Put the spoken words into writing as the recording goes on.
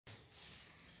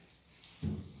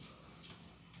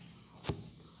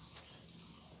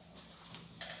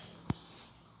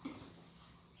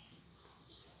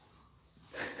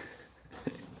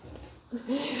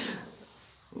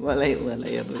मलाई हेर्नु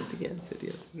यतिकै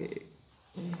छोडिहाल्छ कि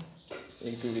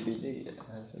एक्टिभिटी चाहिँ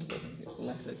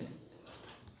लाग्छ क्या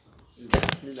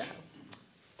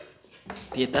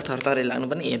यता थरथरै लाग्नु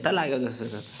पनि यता लाग्यो जस्तो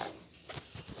छ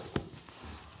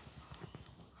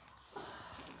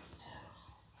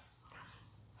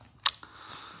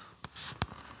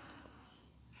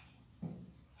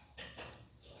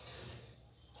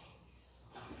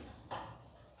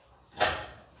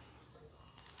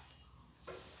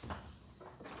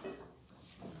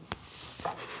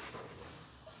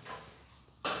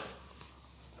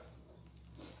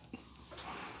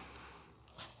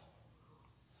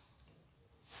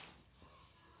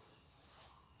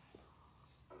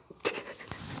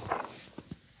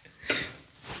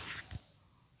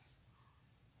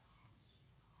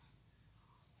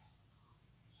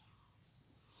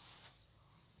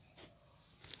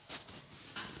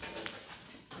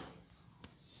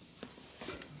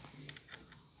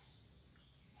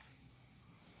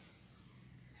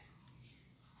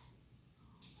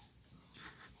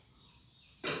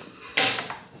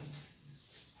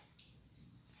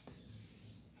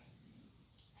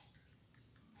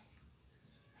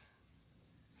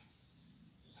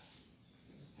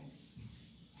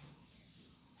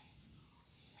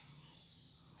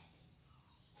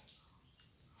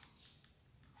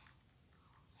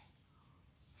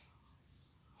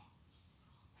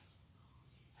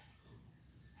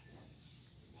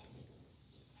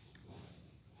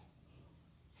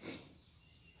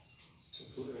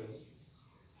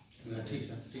ठीक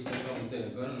छ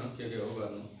गर्नु न के हो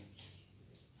गर्नु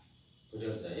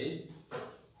बुझ्यो त है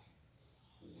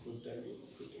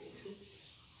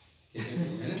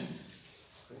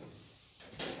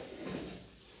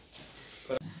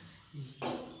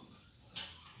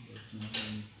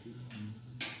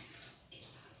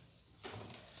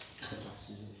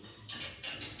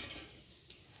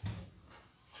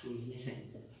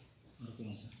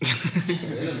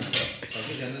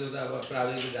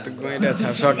गइरहेको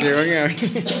छ सकिएको क्या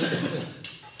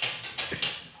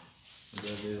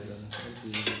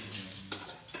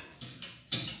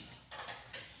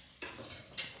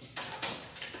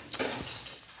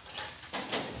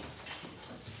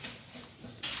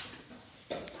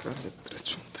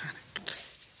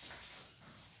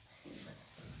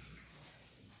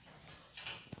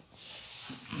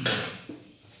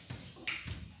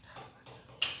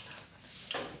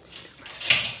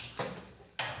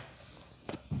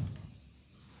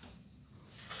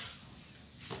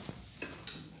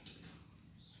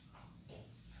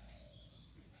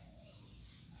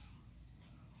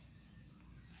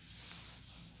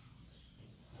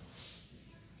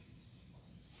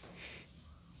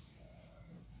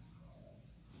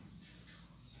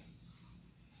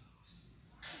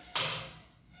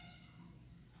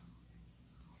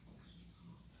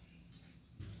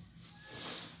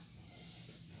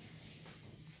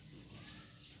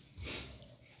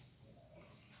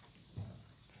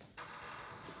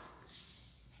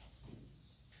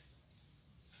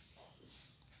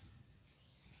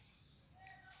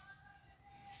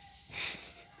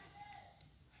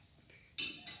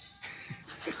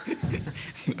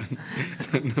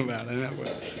भाडामा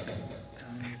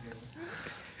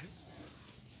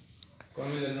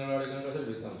कमीले नलडेको कसरी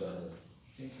भित्राउँछ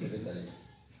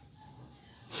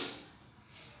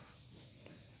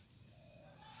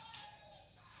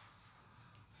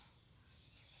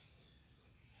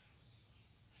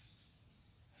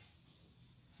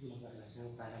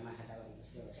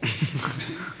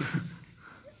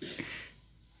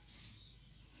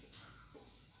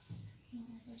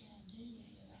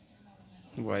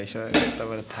भइसक्यो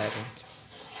तपाईँलाई थाहा हुन्छ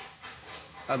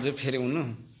अझै फेरि हुनु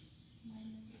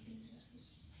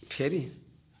फेरि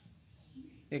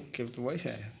एकखेप त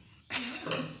भइसक्यो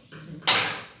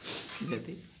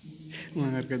जति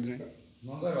मगरको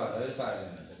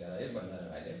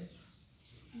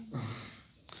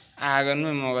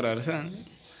आँगनमै मगरहरू छ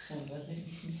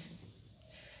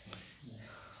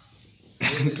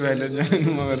टोइलेट जानु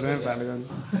मगरमै पाल गर्नु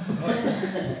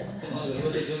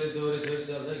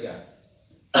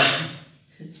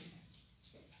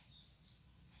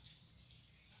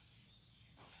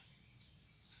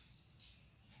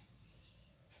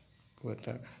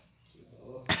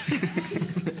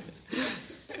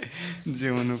जे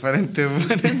हुनु पर्यो त्यो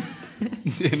पर्यो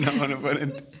जे नहुनु पर्यो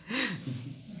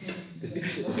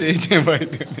त्यही चाहिँ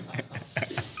भइदियो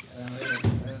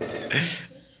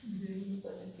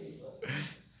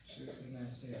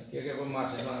के को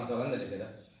मार्क्समा आउँछ होला नि त लेखेर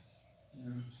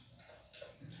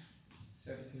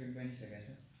सर्टिफिकेट बनिसकेको छ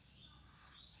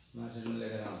मार्क्समा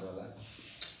लेखेर आउँछ होला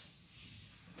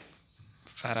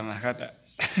फारामा खा त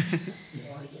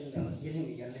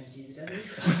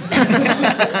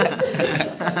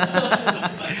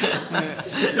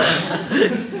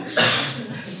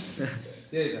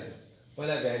त्यही त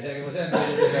पहिला भ्याइसकेपछि अनि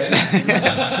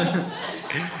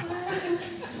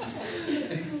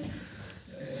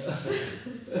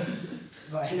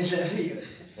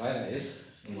भएन है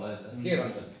के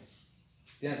गर्नु त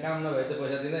त्यहाँ काम नभए त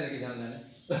पैसा दिँदैन किसानलाई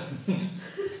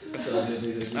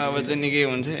अब चाहिँ निकै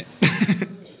हुन्छ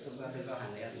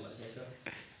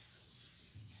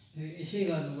यसै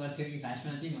गर्नु पर्थ्यो कि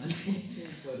घाँसमा चाहिँ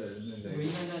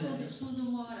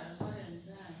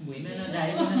भुइँमा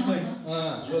नझारिकन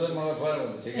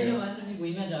यसो भन्छ नि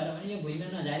भुइँमा झऱ्यो भने यो भुइँमा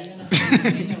नझारिकन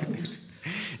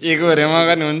एक भरे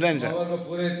मगर नि हुन्छ नि सर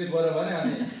पुरै चाहिँ बरु भने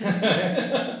अनि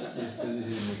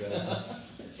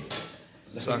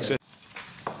सक्सेस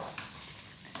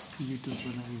युट्युबको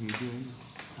लागि भिडियो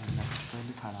होइन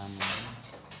कहिले खाना हाल्नु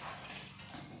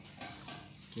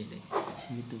के रे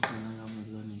युट्युबको लागि अपलोड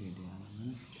गर्ने भिडियो हाल्नु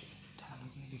ठाडो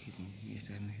कहिले खिच्नु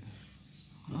यस्तो गर्ने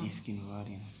निस्किनु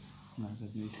पऱ्यो नत्र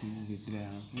निस्किनु भित्र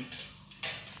आएको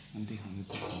अनि देखाउनु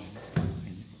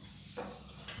होइन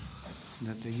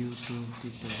जति युट्युब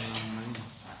टिकटकमा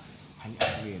खालि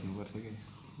आफू हेर्नुपर्छ क्या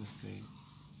जस्तै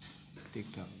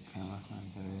टिकटक फेमस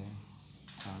मान्छेले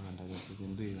 6 घन्टा जस्तो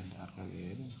चाहिँ 2 घन्टा अर्काले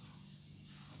हेऱ्यो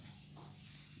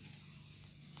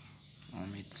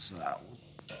Amit south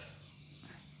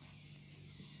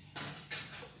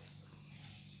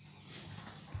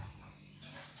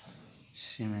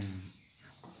cement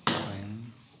थ्वाइङ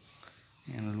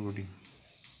and loading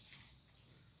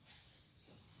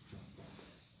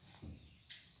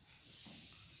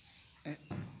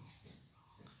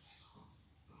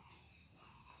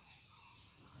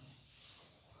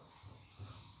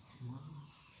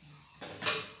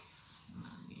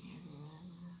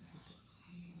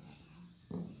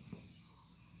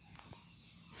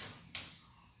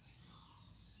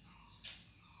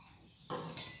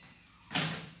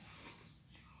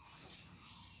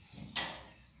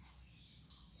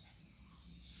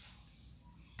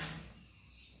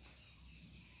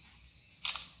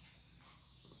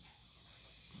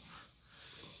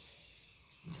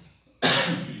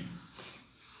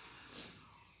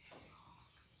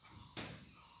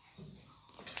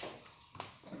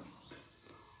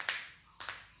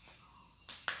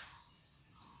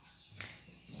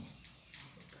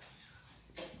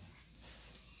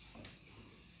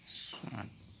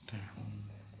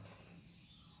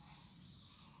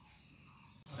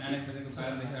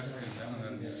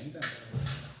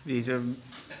हिजो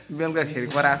बेलुकाखेरि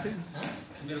कराएको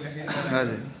थियो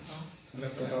हजुर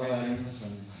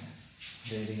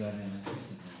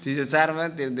हिजो 4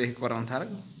 बजेतिरदेखि कराउनु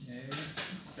थालेको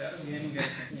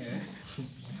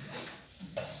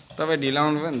तपाईँ ढिलो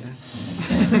आउनु भयो नि त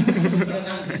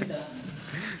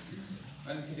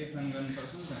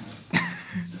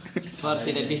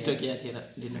घरतिर डिस्टो किया थिएन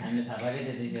ढिलो हामीले थाहा पाएकै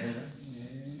त्यतिखेर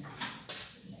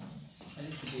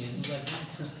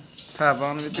थाहा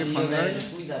पाउनु बित्तिकै फोन गरेँ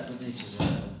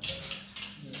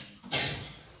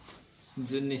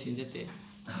जुन निस्किन्छ त्यही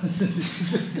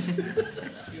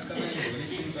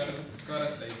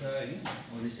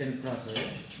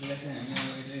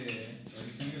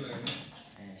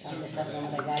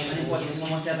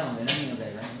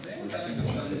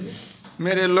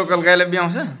मेरो लोकल गाईलाई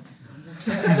ब्याउँछ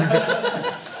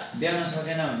ब्याउन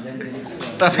सकेन भने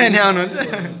तपाईँ नि आउनुहुन्छ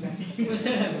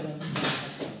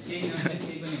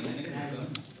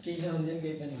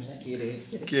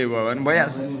के भयो भने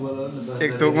भइहाल्छ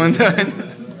एक थोक हुन्छ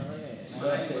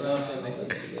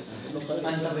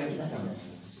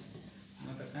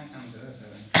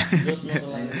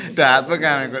त्यो हातमा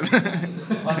कामेको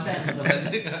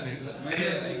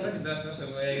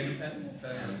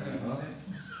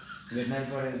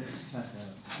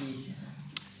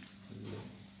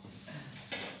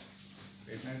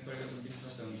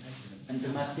अनि त्यो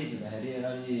माथि हुँदाखेरि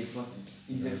अलि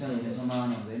इन्फेक्सन हुने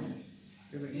सम्भावना हुँदैन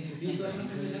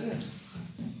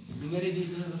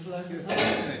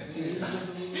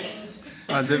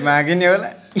हजुर मागिने होला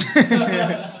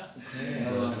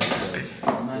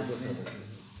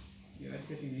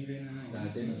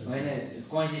होइन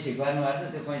कैँची ठिक गर्नु भएको छ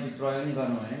त्यो कैँची प्रयोग नि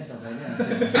गर्नु भएन तपाईँले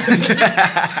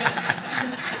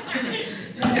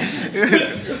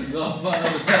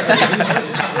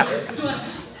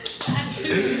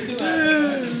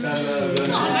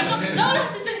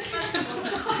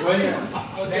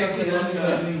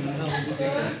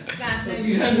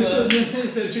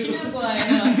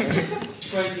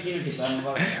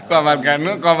कपाल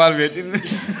काट्नु कपाल भेटिनु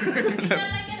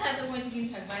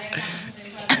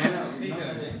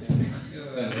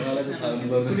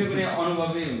कुनै कुनै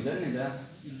अनुभवै हुन्छ नि त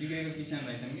बिग्रेको किसान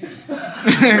रहेछन्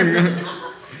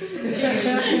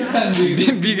कि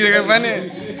बिग्रेको पनि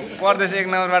परदेश 1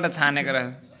 नम्बरबाट छानेको रह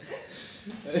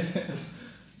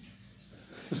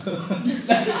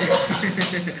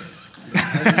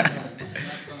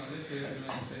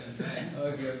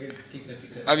ओके ठीक छ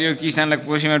अब यो किसानलाई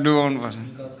कोसीमा डुबाउनु पर्छ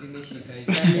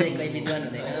जन्मिँदै कोही विद्वान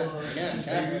हुँदैन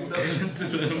हैन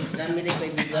जन्मिँदै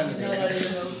कोही विद्वान हुँदैन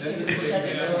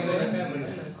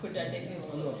खुट्टा टेक्ने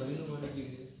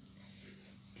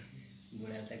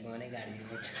बुढा त गनै गाडी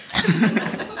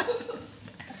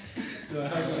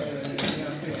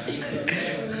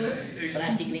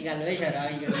प्लास्टिक निकाल्नु है सर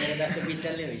अहिले मेरो जस्तो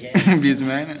बिचल्ले भइसक्यो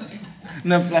बीचमा हैन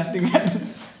न प्लास्टिक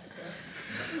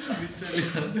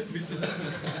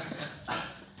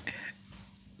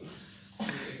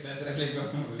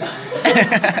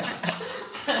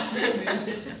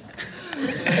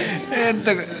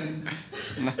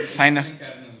ल फाइनल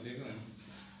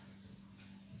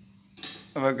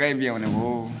अब गाई बिहाउने हो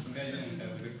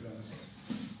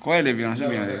कहिले बिहाउँछ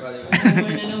बिहाउँदै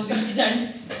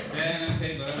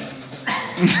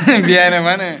बिहान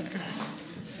भने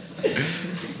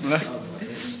ल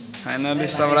फाइनली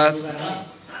सबराज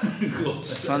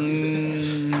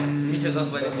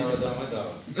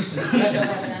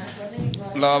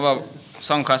ल अब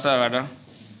शङ्खसाबाट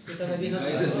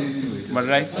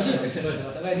बडराई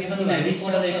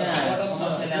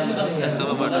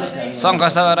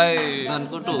शङ्खसाबाराई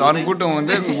धनकुटो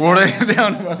हुँदै घोडै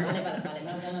आउनु भएको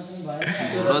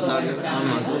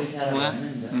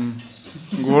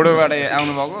घोडोबाट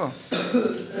आउनुभएको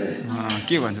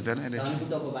के भन्छ त्यसलाई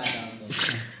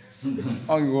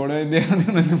अघि घोडो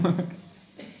देखाउँदैन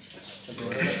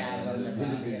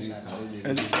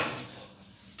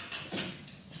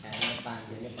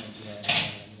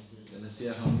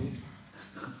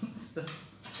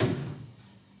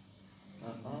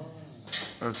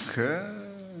okay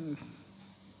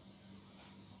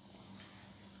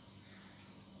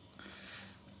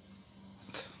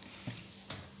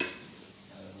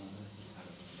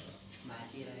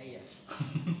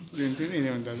ini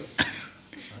bentar.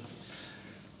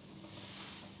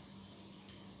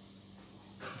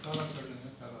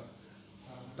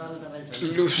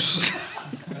 Lus.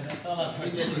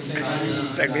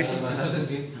 Teknis.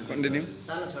 Continue.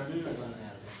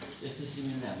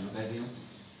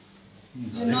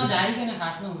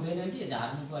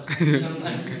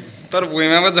 तर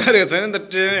भुइँमा पो झरेको छैन नि त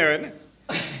ट्रेनै होइन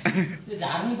त्यो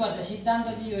झार्नु पर्छ सिद्धान्त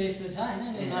चाहिँ यो यस्तो छ हैन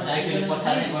नझाइकन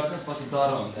पछाडि पर्छ पछि डर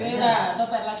हुन्छ त्यो एउटा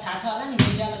तपाईहरुलाई थाहा छ होला नि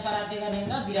बिरालो सराप्य गर्ने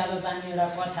र बिरालो बान्ने एउटा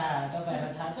कथा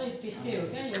तपाईहरुलाई थाहा छ त्यस्तै हो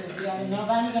क्या यो बिरालो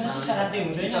नबानिकन चाहिँ सराप्य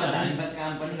हुँदैन होला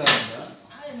काम पनि गर्नुहुन्छ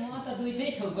म त दुईटै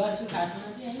ठोक गर्छु खासमा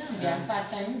चाहिँ हैन बिहान पार्ट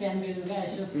टाइम बिहान बेलुका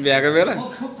यसो बिहाको बेला म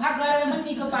खुफाक गरेर पनि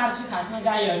निको पार्छु खासमा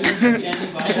गाईहरु बिहान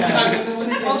भएर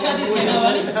औषधि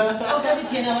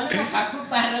थिएन भने म फाकफुक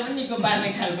पारेर पनि निको पार्ने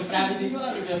खालको प्राविधिक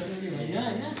अरु जस्तो नि होइन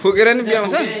हैन फुकेर नि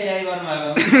बिहाउँछ यही गर्नु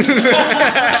भएको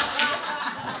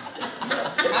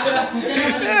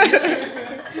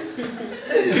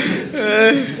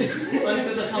अनि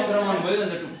त्यो त संक्रमण भयो नि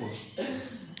त टुप्पो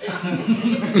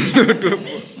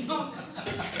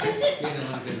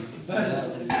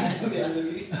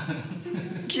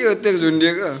के हो त्यो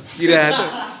झुन्डिएको किरा त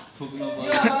फुक्नु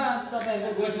पर्यो अब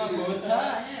तपाईहरुको गोठमा खोज छ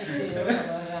यस्तै हो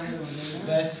राम्रो हुँदैन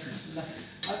बस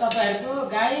अब तपाईहरुको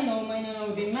गाई 9 महिना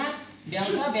 9 दिनमा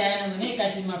ब्याउँछ ब्याएन भने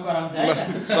 21 दिनमा कराउँछ है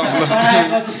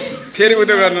त फेरि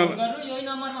उतो गर्नु यही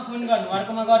नम्बरमा फोन गर्नु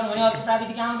अर्कोमा गर्नु भने अर्को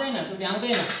प्राविधिक आउँदैन त्यो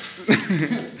भ्याउँदैन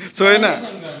छैन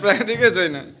प्राविधिकै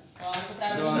छैन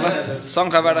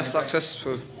शङ्खबाट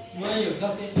सक्सेसफुल मै हो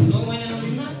सक्सेस 9 महिना 9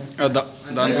 दिनमा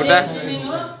धनकुटा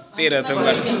 13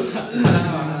 थुमबाट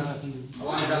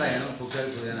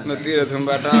तेह्र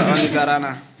थुमबाट अनिता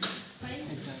राणा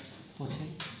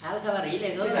हल्का भएर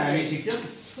हिलेको हामी ठीक छ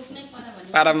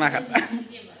पारा नाखा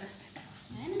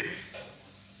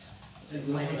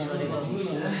मैले सोधेको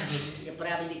यो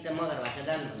प्राविधिक त मगर भाषा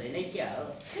जान्नु हुँदैन क्या हो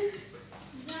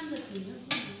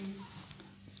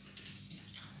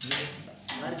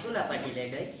अर्कोला पार्टीले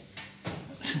है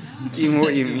इमो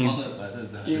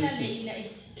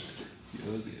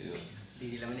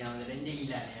दिदीलाई पनि आउँदैन नि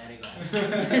इलाले हारेको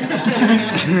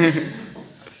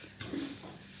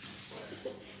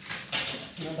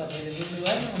न तपाईले बुझ्नु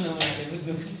भयो न मैले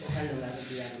बुझ्नु खाल्डोलाको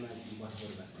बिहारमा बस्नु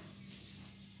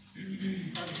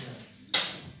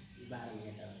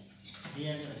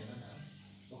दियाले भनेको न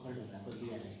ओखलढुङ्गाको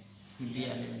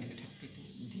दियाले भनेको ठ्याक्कै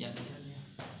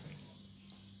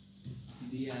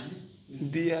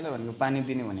दियाले भनेको पानी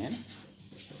दिने भने हैन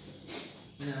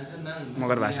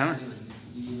मगर भाषामा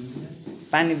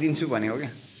पानी दिन्छु भनेको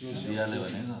क्या दियाले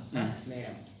भनेको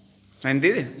मैडम होइन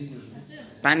दिदी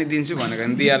पानी दिन्छु भनेको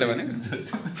नि दिइहाल्यो भने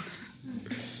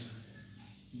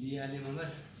दिइहाल्यो मगर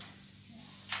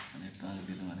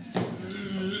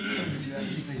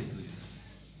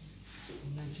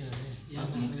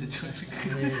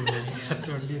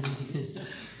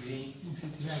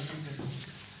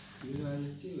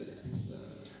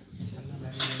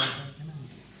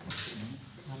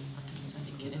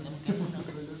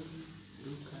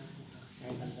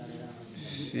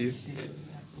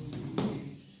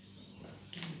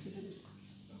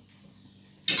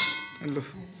लु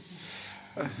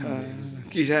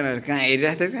किसानहरू कहाँ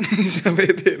हेरिरहेको थियो नि सबै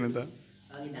थिएन त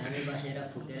अघि धामी बसेर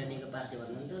फुटेर निको पार्छ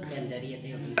भन्नु त क्यान्सर यतै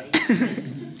हुन्छ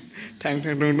ठ्याङ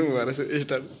ठ्याङ टुङ टुङ भएर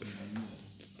स्टार्ट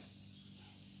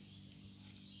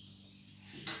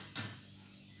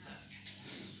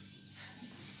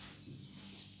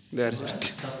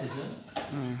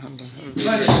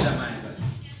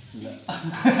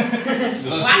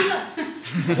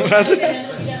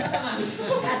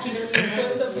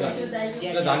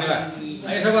धन्यवाद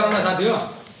यसो गरौँ न साथी हो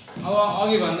अब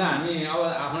अघि भन्दा हामी अब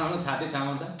आफ्नो आफ्नो छाती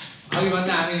छामौँ त अघि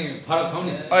भन्दा हामी फरक छौँ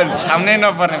नि अहिले छाम्नै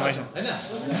नपर्ने पैसा होइन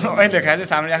अहिले खालि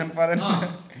छाम्ने राख्नु परेन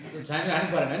छामी राख्नु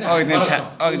परेन अघि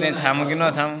होइन चाहिँ छामु कि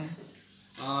नछामु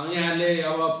यहाँले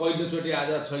अब पहिलोचोटि आज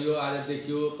छोयो आज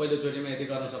देखियो पहिलोचोटिमा यति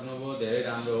गर्न सक्नुभयो धेरै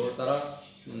राम्रो हो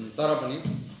तर पनि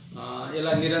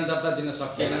यसलाई निरन्तरता दिन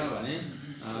सकिएन भने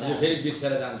यो फेरि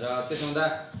बिर्सेर जान्छ त्यसो हुँदा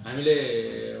हामीले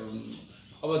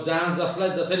अब जहाँ जसलाई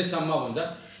जसरी सम्भव हुन्छ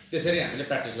त्यसरी हामीले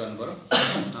प्र्याक्टिस गर्नु पऱ्यो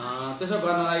त्यसो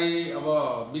गर्नलाई अब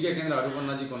विज्ञ केन्द्रहरूको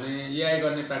नजिक हुने एआई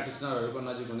गर्ने प्र्याक्टिसनरहरूको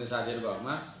नजिक हुने साथीहरूको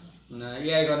हकमा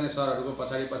एआई गर्ने सरहरूको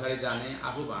पछाडि पछाडि जाने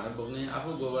आफू भाँडो बोक्ने आफू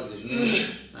गोबर झिक्ने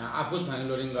आफू थ्वाइङ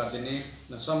लोडिङ गरिदिने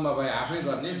सम्भव भए आफै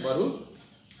गर्ने बरु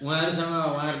उहाँहरूसँग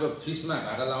उहाँहरूको फिसमा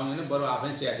घाटा लाउने होइन बरु आफै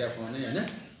चिया खुवाउने होइन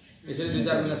यसरी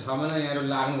 2-4 महिना 6 महिना यहाँहरू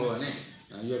लाग्नुभयो भने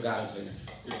यो गाह्रो छैन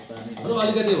बरु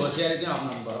अलिकति होसियारी चाहिँ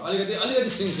अप्नाउनु पऱ्यो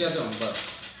अलिकति सिन्सियर चाहिँ हुनु पऱ्यो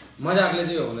मजाकले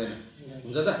चाहिँ यो हुँदैन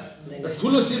हुन्छ त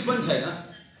ठुलो सिप पनि छैन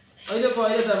अहिले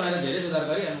तपाईँले धेरै सुधार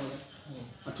गरिहाल्नु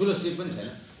ठुलो सिप पनि छैन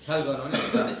ख्याल गर्नु भने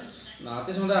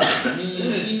त्यसो हुँदा हामी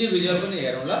इन्डिभिजुअल पनि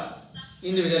हेरौँ ल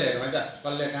इन्डिभिजुअल हेरौँ है त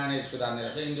कसले कहाँनिर सुधार्ने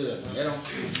रहेछ इन्डिभिजुअल हेरौँ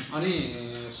अनि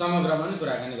समग्रमा पनि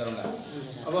कुराकानी गरौँला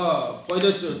अब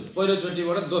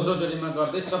पहिलोचोटिबाट दोस्रोचोटिमा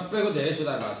गर्दै सबैको धेरै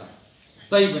सुधार भएको छ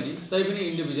तैपनि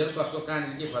इन्डिभिजुअल कसको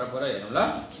कहाँनिर के फरक पऱ्यो हेरौँ ल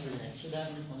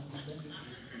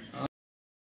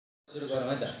सुरु गरौँ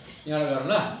है त यहाँबाट गरौँ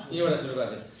ल यहीबाट सुरु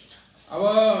गर्दै अब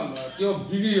त्यो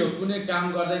बिग्रियो कुनै काम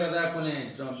गर्दै गर्दा कुनै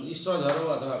स्टजहरू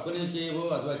अथवा कुनै के हो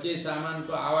अथवा केही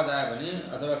सामानको आवाज आयो भने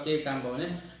अथवा केही काम भयो भने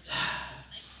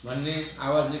भन्ने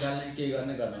आवाज निकाल्ने केही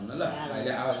गर्ने गर्नुहुन्न ल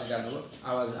अहिले आवाज निकाल्नु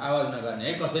आवाज नगर्ने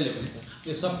है कसैले पनि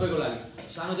यो सबैको लागि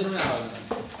सानोतिर पनि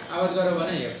आवाज गऱ्यो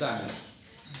भने हेर्छ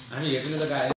हामी हेर्ने त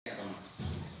गाडी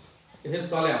यसरी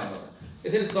तलै आउनुपर्छ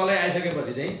यसरी तलै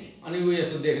आइसकेपछि चाहिँ अनि ऊ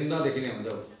यस्तो नदेखिने हुन्छ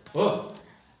हो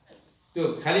त्यो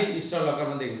खालि स्टल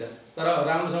लकरमा देखिन्छ तर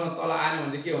राम्रोसँग तल आएन भने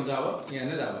चाहिँ के हुन्छ अब यहाँ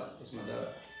नै त अब यसमा त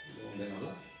हुँदैन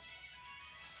होला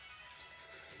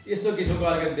यस्तो किसिमको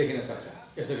अलिकति देखिन सक्छ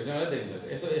यस्तो किसिमले देखिन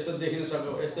सक्छ यस्तो देखिन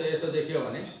सक्यो यस्तो देखियो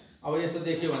भने अब यस्तो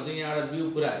देखियो भने चाहिँ यहाँबाट बिउ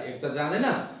पुरा एक त जाँदैन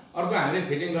अर्को हामीले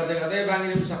फिटिङ गर्दै गर्दै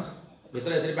बाँगिनु पनि सक्छ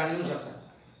भित्र यसरी बाँगिनु पनि सक्छ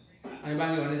अनि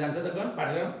बाँग्यो भने जान्छ त गर्न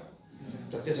पाठ्यक्रम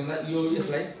त्यसो हुँदा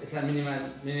यसलाई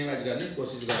मिनिमाइज गर्ने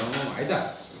कोसिस गरौँ है त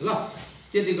ल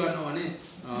त्यति गर्नु भने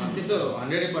त्यस्तो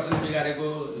 100% बिगारेको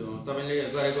तपाईँले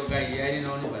गरेको गाई गाई नै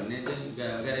नहुने भन्ने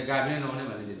चाहिँ गाभी नै नहुने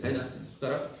भन्ने चाहिँ छैन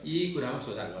तर यी कुरामा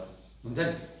सुधार गर्नु हुन्छ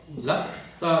नि ल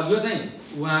त यो चाहिँ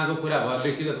उहाँको कुरा भयो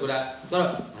व्यक्तिगत कुरा तर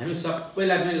हामी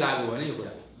सबैलाई पनि लागु भयो नि यो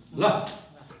कुरा ल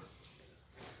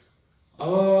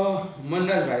अब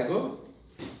मनराज भाइको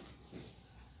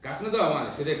काट्नु त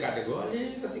उहाँले सिधै काटेको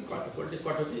अलिकति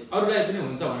कटोकी अरूलाई पनि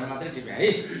हुन्छ भनेर मात्रै टिपे है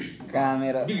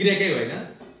कामेरा बिग्रेकै होइन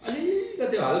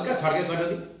अलिकति हल्का छड्के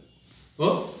कटोकी हो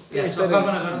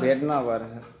भेट नभएर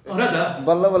र त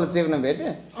बल्ल बल्ल चिप्न भेट्यो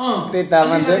त्यही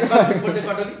तालमा कोल्टे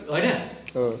कटोकी होइन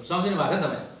हो सम्झिनु भएको छ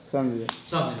तपाईँ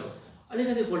सम्झियो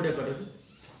अलिकति कोल्टे कटोकी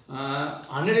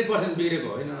 100% बिग्रेको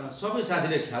होइन सबै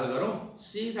साथीले ख्याल गरौँ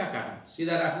सिधा काटौँ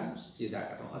सिधा राखौँ सिधा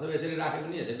काटौँ अथवा यसरी राखे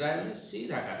पनि यसरी राख्यो भने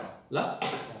सिधा काटौँ ल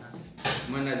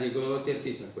मन्नाजीको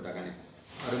त्यति छ कुराकानी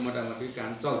अरू मोटामोटी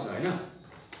काम चल्छ होइन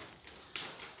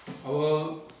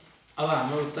अब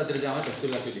हाम्रो उतातिर जाउँ है त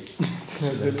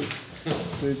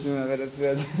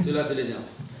चुलाचुली जाउँ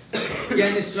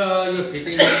क्यानिस र यो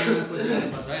फिटिङ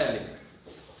पर्छ है अलिक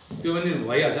त्यो पनि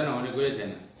भइहाल्छ नहुने कुरै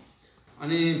छैन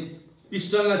अनि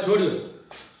पिस्टनलाई छोड्यो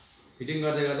फिटिङ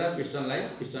गर्दै गर्दा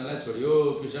पिस्टनलाई छोड्यो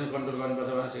पिस्टन कन्ट्रोल गर्नुपर्छ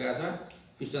भनेर सिकाएको छ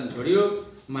पिस्टन छोडियो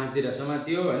माथितिर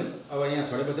समातियो होइन अब यहाँ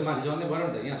छोडेपछि माथि समात्नै पऱ्यो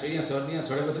नि त यहाँ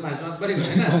छोडेपछि माथि समात्नु पऱ्यो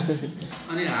होइन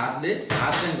अनि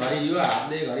हात चाहिँ घरि यो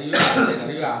हातले घरि यो हातले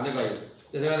घरि यो हातले गयो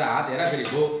त्यसले गर्दा हात हेराफेरि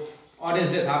भयो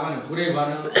अडियन्सले थाहा पाएन पुरै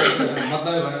भएन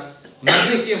मतलबै भएन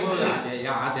मात्रै के भयो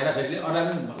यहाँ हात हेराफेरिले अरूलाई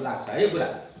पनि लाग्छ है कुरा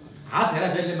हात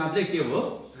हेराफेरिले मात्रै के भयो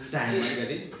टाइम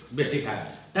अलिकति बेसी खायो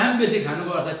टाइम बेसी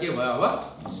खानुको अर्थ के भयो अब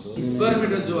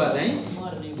गर्मेन्टको जुवा चाहिँ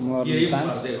केही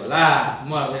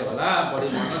मर्दै होला बढी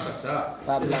मर्न सक्छ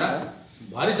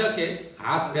भरिसके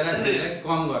हात फेराफेरिलाई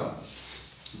कम गर्नु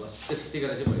बस त्यति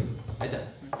गरेर चाहिँ भयो है त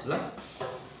ल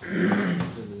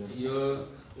यो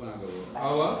उहाँको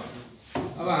हो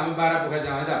अब हामी 12 पोखरी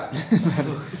जाउँ है त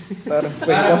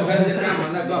 12 पोखरी चाहिँ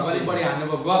कामभन्दा गफ अलिक बढी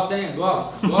हान्नुभयो गफ चाहिँ गफ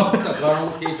त गरौँ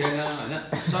केही छैन होइन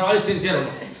तर अलिक सिन्सियर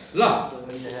हुनु ल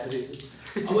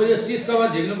अब यो सिट कभर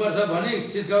झिक्नुपर्छ भने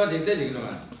सिट कभर झिक्दै झिक्नु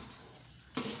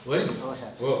भएन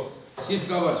हो सिट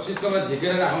कभर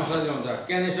झिकेर राख्नु सजिलो हुन्छ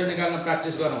क्यानिस्टर निकाल्न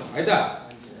प्र्याक्टिस गरौँ है त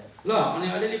ल अनि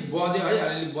अलिअलि बज्यो है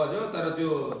अलिअलि बज्यो तर त्यो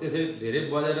त्यसरी धेरै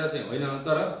बजेर चाहिँ होइन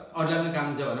तर अरूलाई पनि काम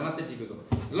छ भने मात्रै टिपेको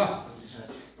ल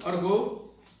अर्को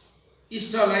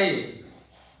स्टरलाई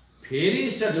फेरि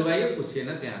स्टर डुबायो पुछेन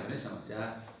त्यहाँ पनि समस्या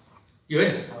के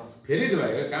होइन फेरि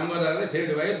डुबायो काम गर्दा गर्दै फेरि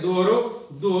डुबायो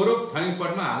दोहोरो थ्वाइङ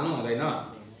पटमा हाल्नु हुँदैन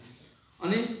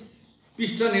अनि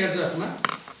पिस्टन एडजस्टमा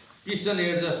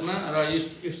र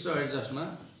स्टर एडजस्टमा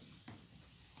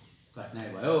कठिनाइ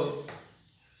भयो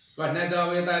कठिनाइ त अब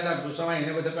यता समय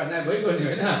हिँडेपछि त कठिनाइ भइगयो नि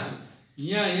होइन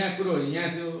यहाँ कुरो यहाँ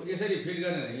त्यो यसरी फिट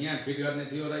गर्ने यहाँ फिट गर्ने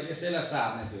थियो र यसैलाई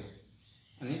सार्ने थियो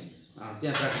अनि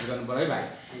त्यहाँ प्र्याक्टिस गर्नु पऱ्यो है भाइ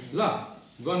ल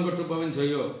गनको टुप्पो पनि छ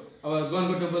यो अब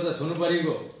गनको टुप्पो त छुनु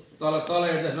परेको तल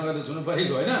एडजस्ट नगर्दा छुनु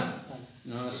परेको होइन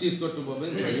सिटको टुप्पो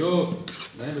पनि छ यो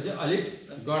भनेपछि अलिक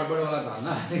गडबडवाला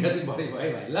धन्दा अलिकति बढी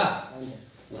भयो भाइ ल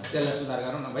त्यसलाई सुधार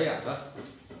गरौँ न भइहाल्छ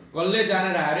कसले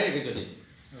जानेर आएर एकैचोटि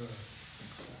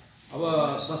अब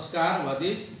संस्कार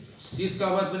भतिज सिट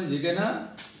कभर पनि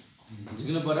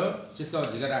झिक्नु पऱ्यो सिट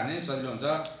कभर झिकेर राख्ने सजिलो हुन्छ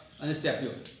अनि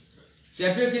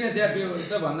च्याप्यो किन च्याप्यो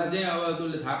त भन्दा चाहिँ अब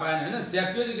उसले थाहा पाएन होइन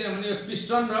च्याप्यो चाहिँ किनभने यो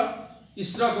पिस्टन र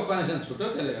स्ट्रकको कनेक्सन छुट्यो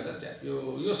त्यसले गर्दा च्याप्यो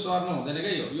यो सर्नु हुँदैन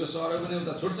क्या यो सर्यो भने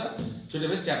उता छुट्छ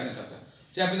छुटेपछि च्याप्न सक्छ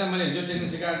च्यापिँदा मैले हिजो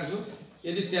टेक्निक सिकाएको छु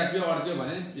यदि च्याप्यो अड्क्यो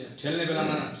भने ठेल्ने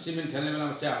बेलामा सिमेन्ट ठेल्ने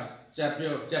बेलामा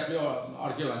च्याप्यो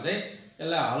अड्क्यो भने चाहिँ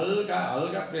यसलाई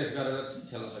हल्का प्रेस गरेर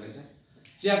ठेल्न सकिन्छ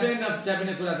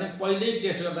च्यापिने कुरा चाहिँ पहिल्यै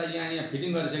टेस्ट गर्दा यहाँ फिटिङ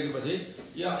गरिसकेपछि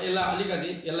यसलाई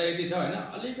अलिकति यदि छ होइन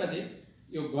अलिकति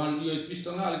यो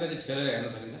पिस्टनलाई अलिकति ठेलेर हेर्न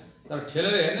सकिन्छ तर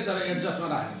ठेलेर हेर्ने तर एडजस्टमा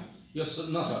राख्ने यो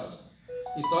नसरोस्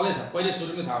यो तलै थाहा पहिले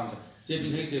सुरुमै थाहा हुन्छ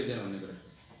चेपिन्छ कि चेप्दैन भन्ने कुरा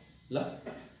ल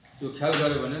त्यो ख्याल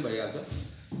गऱ्यो भने भइहाल्छ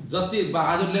जति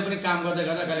बहादुरले पनि काम गर्दै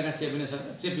गर्दा कहिलेकाहीँ चेपिन सक्छ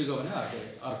चेपेको भने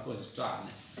अर्को जस्तो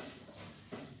हाल्ने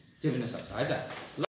चेपिन सक्छ है त ल